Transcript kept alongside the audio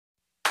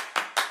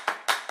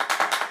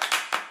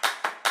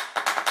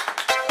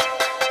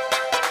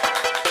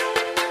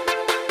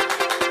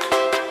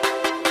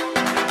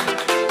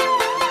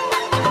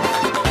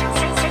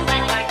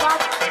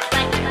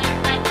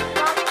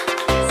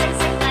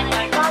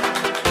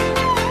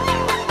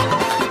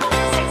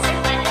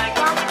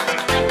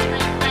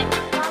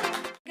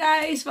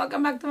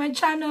welcome back to my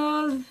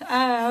channel.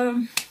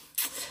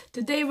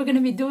 Today we're gonna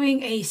be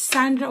doing a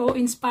Sandra Oh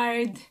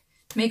inspired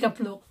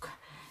makeup look.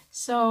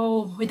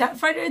 So without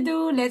further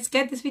ado, let's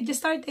get this video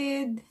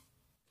started.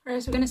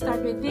 First, we're gonna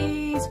start with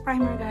this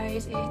primer,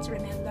 guys. It's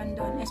Rimmel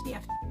London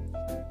SPF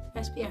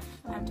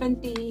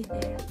 20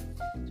 there.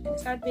 So we're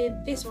gonna start with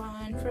this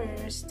one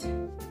first,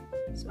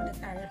 so that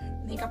our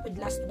makeup would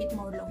last a bit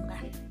more longer.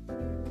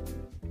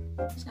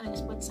 Just gonna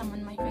put some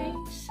on my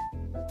face.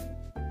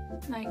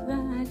 Like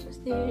that,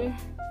 just there.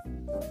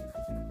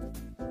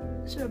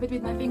 Just rub it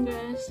with my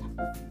fingers.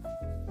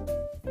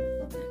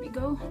 There we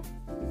go.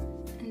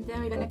 And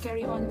then we're gonna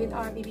carry on with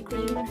our BB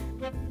cream. I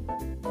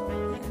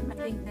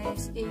think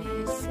this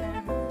is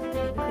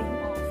BB cream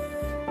of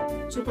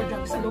Super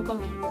Drugs, a local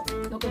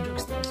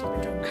drugstore,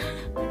 Super Drug.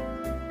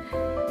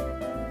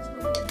 So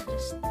we're gonna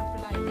just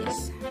apply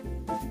this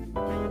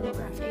all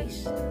over our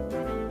face.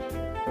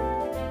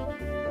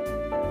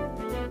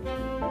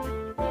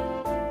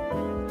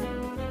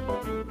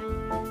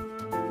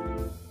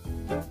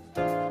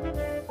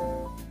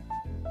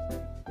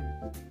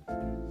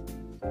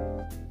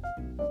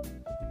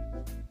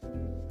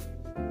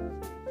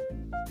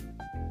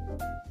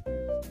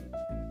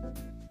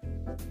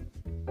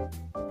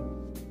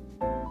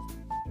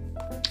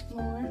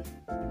 More.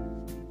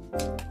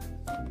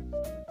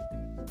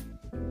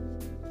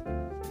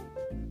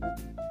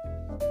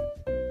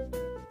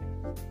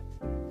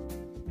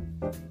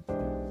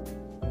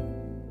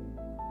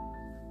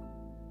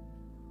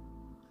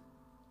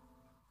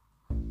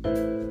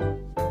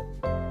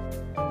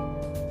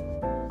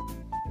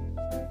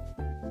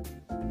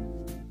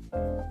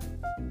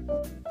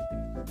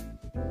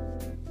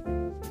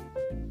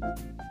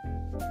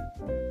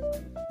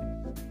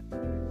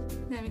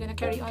 Then we're gonna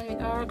carry on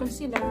with our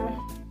concealer.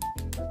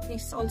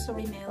 This is also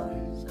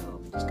Rimmel, so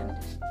I'm just gonna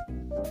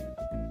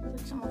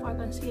put some of our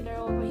concealer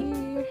over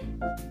here.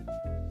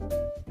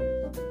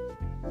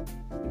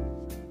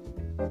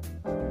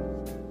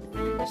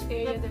 And this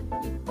area that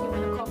you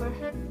wanna cover,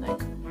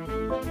 like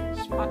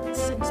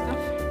spots and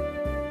stuff.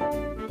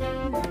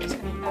 And I'm just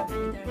gonna tap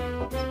it with our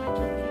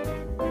spatula here.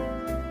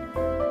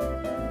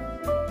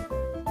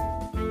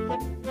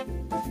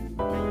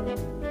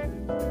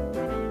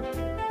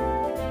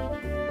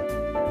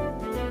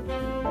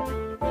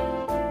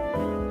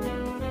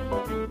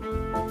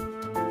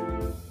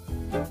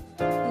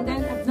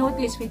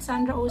 With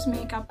Sandra Oh's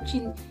makeup,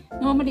 she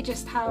normally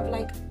just have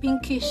like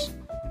pinkish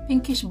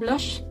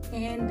blush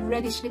and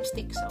reddish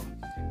lipstick, so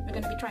we're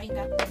gonna be trying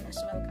that one as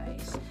well,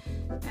 guys.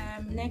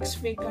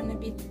 Next, we're gonna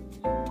be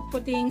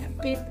putting a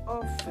bit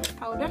of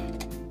powder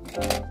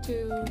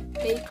to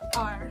bake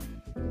our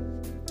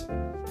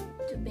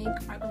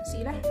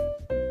concealer.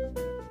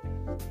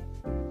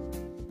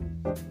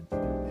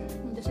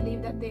 And just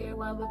leave that there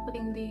while we're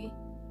putting the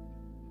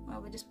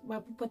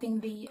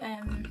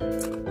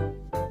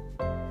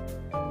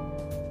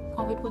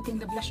putting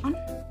the blush on.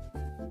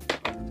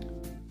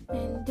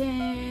 And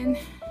then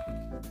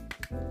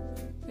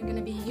we're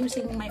gonna be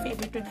using my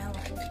favorite Rimmel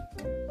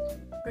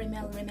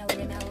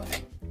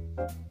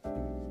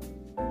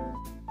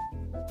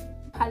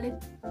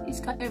palette. It's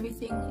got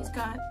everything. It's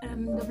got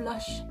the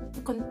blush,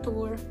 the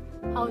contour,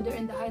 powder,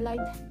 and the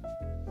highlight.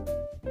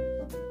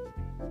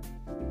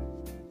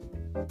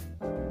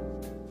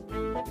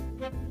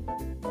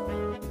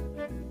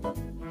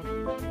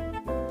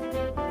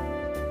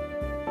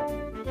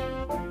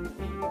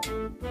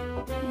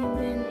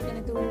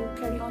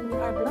 Carry on with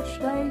our blush,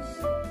 guys.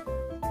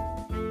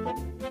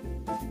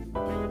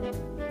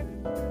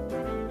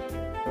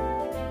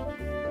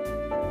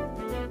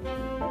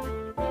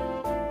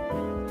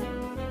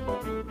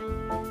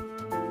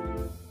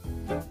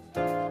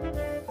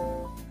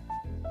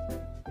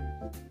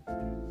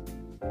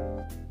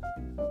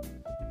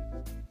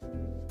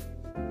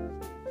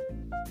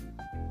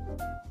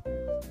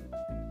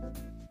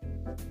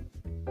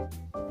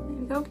 There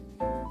we go.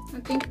 I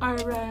think our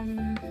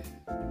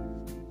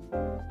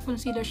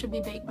concealer should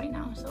be baked by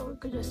now, so we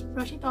could just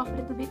brush it off a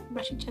little bit,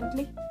 brush it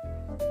gently.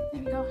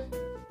 There we go.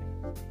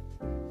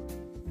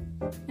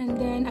 And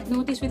then I've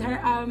noticed with her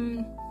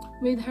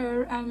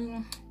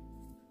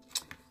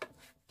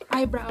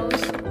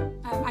eyebrows,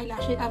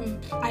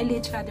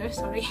 eyelids rather,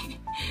 sorry.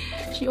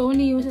 She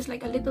only uses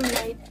like a little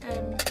light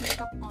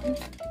makeup on,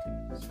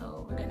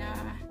 so we're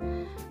gonna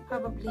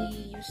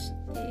probably use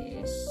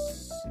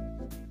this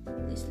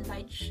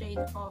light shade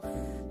of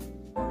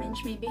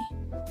orange, maybe.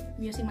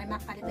 I'm using my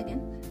MAC palette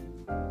again,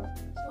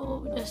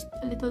 so just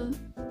a little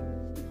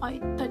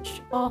light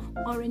touch of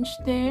orange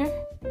there.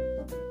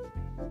 There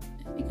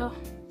we go.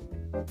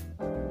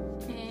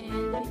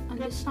 And on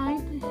this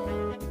side.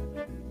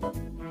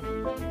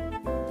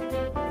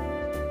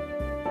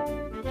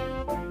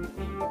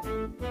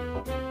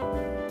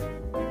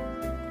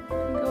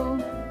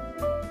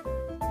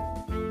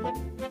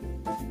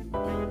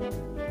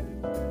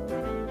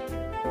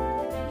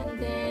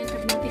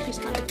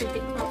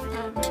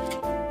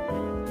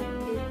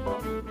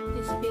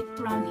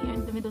 Around here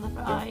in the middle of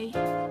her eye.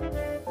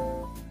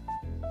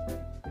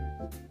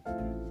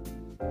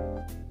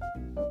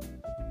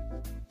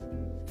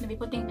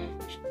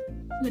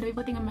 be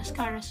putting a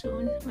mascara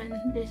soon when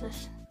this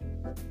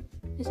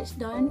is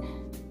done.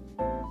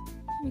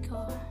 Here we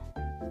go.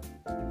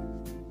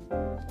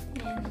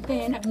 And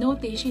then I've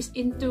noticed she's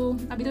into,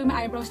 I'll be doing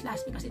my eyebrows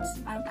last because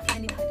I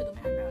find it hard to do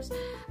my eyebrows.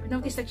 I've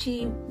noticed that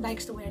she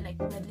likes to wear like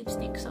red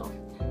lipstick, so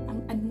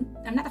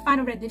I'm not a fan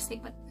of red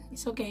lipstick, but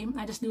it's okay,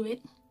 I just do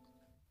it.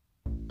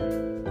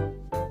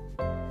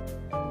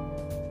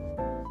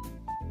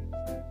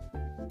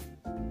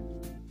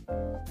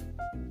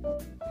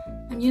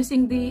 I'm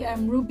using the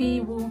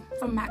Ruby Woo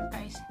from MAC,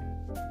 guys.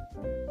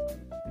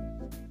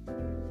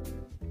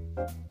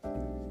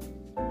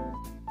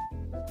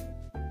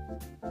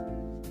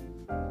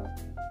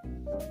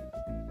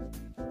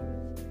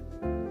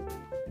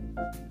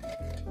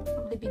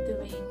 Probably be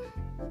doing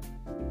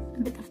a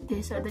bit of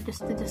this, or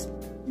just to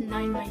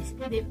line my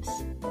lips.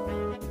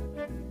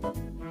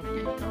 There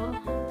we go.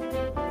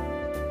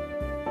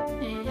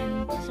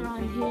 And just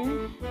around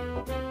here.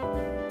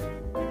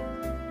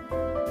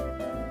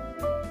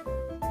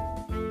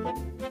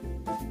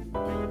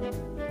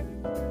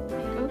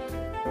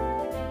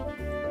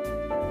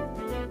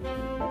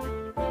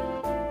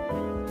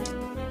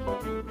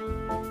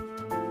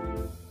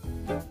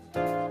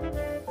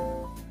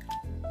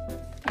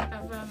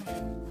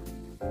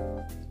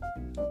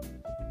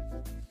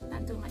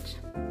 Not too much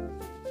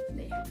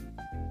there.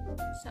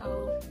 So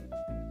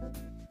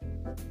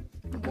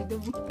I'm going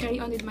to carry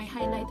on with my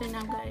highlighter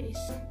now, guys.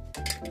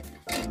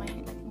 My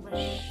highlighting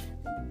brush.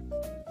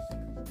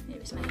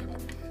 Here's my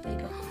highlighter. There you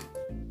go.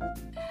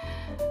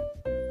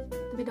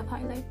 A bit of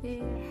highlight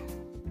there.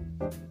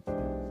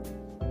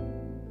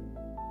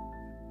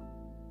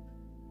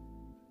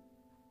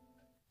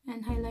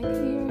 And highlight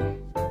here.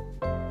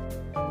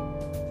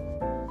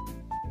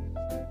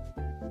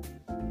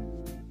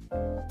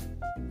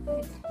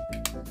 Right.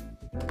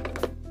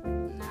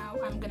 Now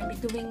I'm gonna be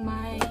doing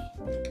my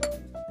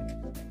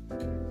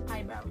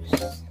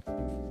eyebrows.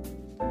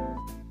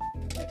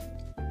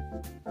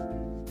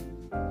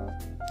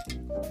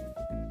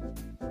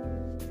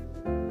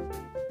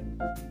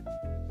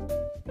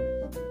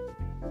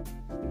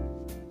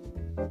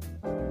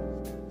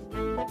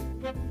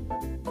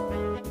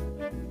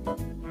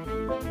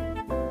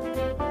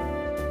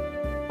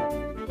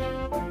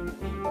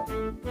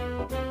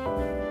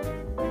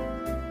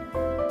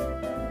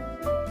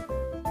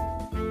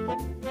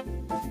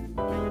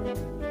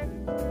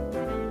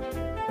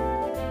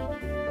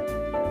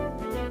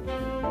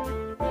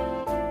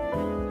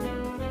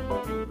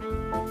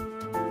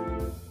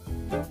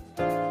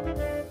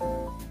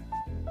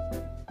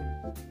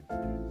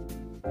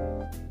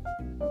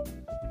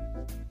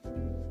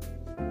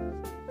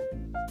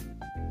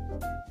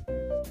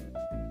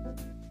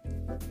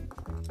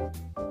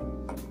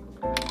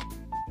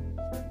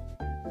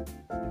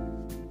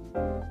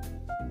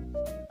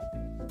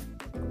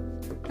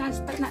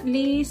 Last but not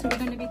least, we're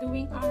gonna be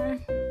doing our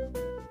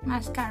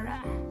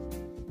mascara.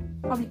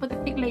 Probably put a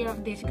thick layer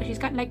of this because she's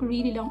got like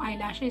really long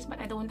eyelashes, but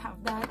I don't have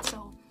that,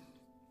 so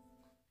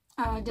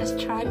I'll just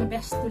try my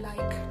best to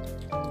like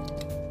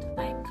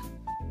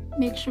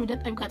make sure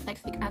that I've got like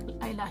thick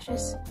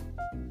eyelashes.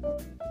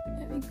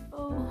 There we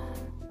go.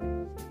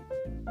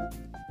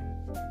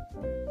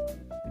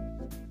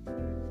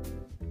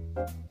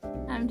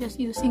 I'm just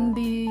using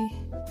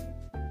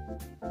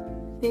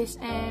this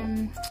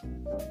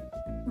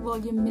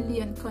Volume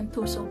Million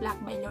Contour So Black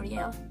by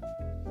L'Oreal.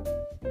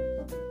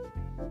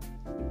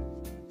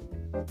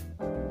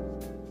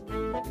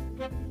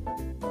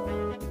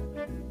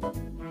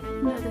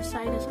 The other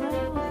side as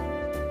well.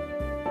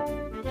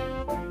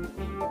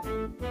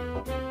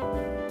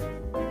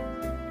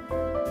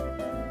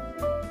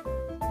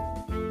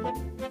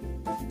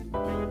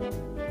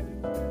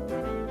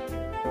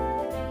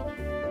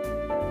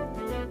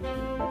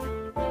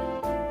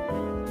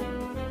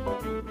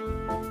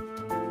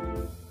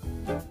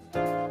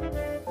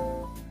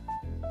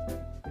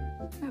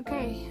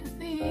 Okay, I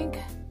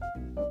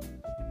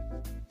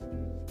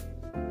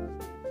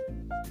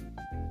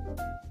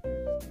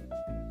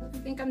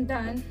think I'm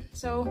done.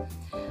 So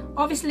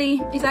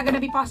obviously it's not gonna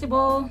be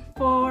possible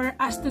for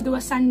us to do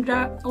a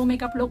Sandra Oh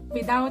makeup look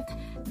without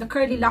the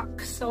curly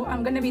locks, so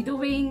I'm gonna be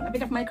doing a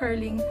bit of my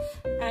curling.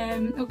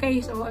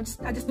 Okay, so I'll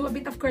just do a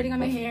bit of curling on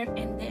my hair,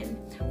 and then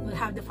we'll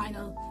have the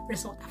final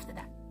result after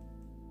that.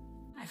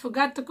 I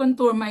forgot to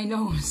contour my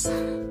nose.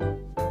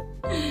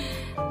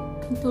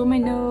 Contour my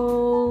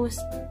nose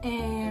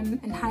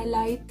and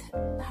highlight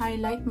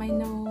my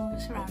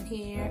nose around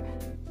here.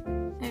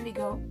 There we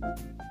go.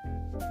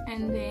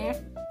 And there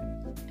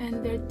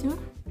too.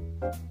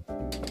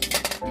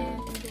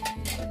 And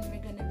then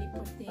we're gonna be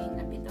putting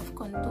a bit of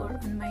contour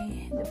on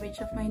the bridge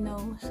of my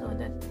nose, so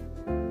that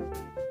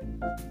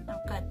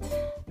I've got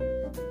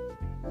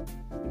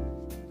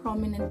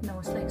prominent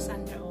nose like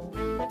Sandra Oh.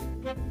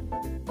 There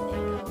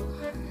you go.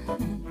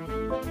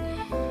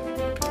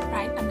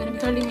 Right, I'm gonna be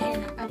curling my hair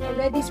now. I've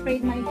already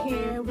sprayed my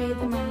hair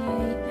with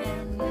my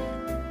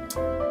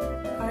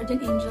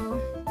Guardian Angel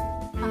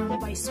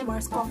by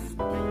Schwarzkopf.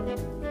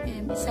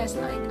 It says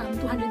like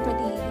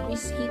 220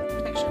 degrees heat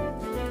protection.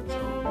 So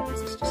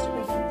this is just to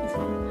prevent you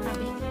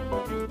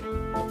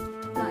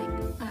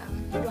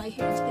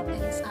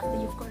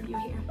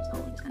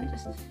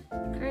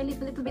curl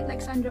it a little bit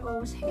like Sandra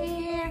Oh's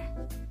hair,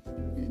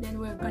 and then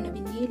we're gonna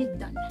be nearly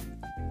done.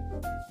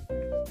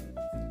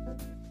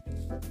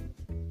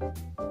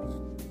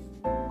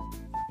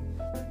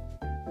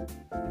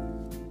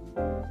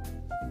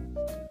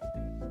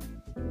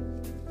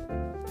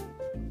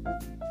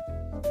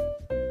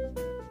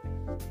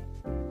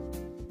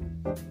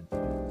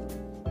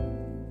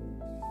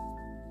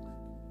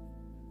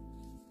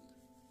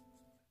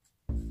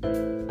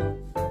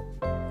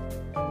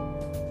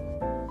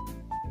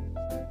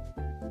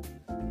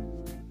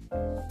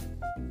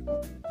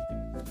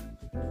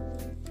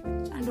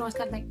 Sandra Oh's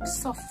got like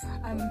soft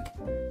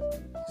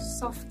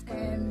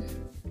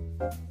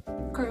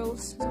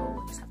curls, so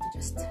we'll just have to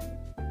just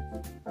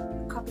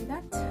copy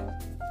that.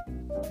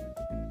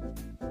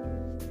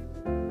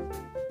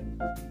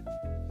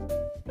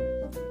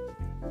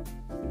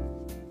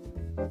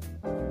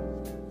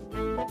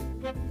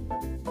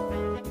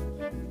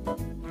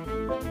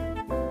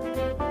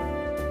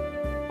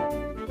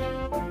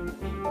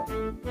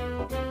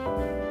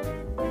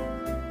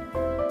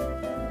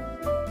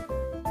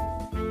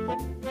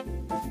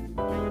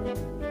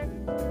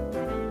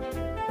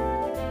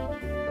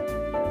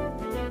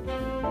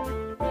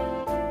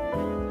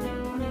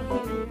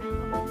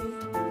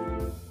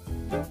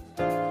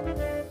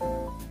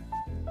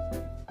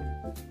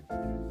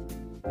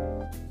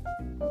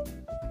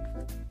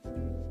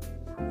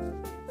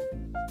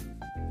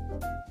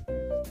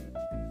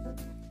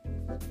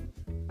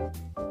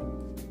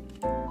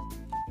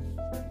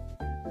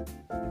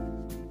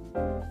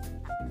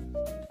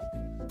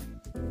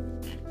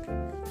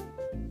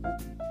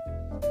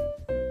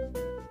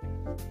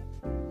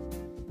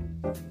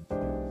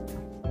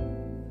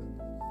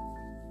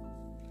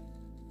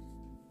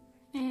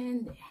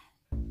 And there.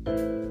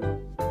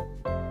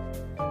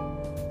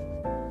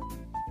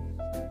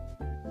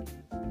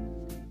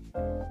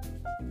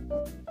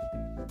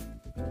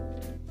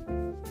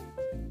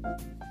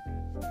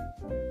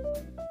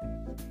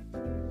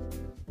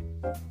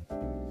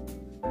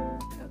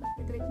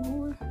 A bit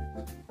more.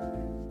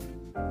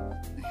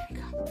 There we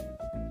go.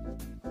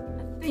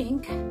 I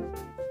think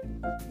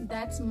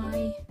that's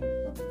my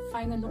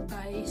final look,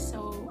 guys.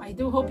 So I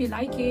do hope you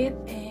like it,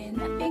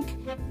 and I think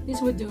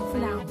this would do for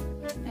now.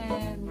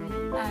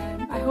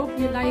 And I hope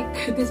you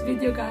like this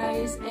video,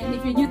 guys, and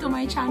if you're new to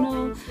my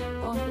channel,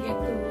 don't forget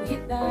to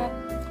hit the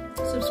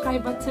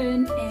subscribe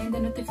button and the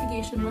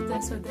notification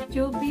button so that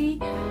you'll be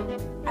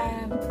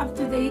up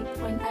to date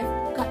when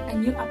I've got a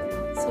new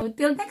upload. So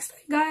till next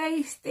time,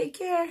 guys, take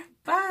care.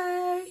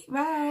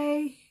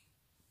 Bye.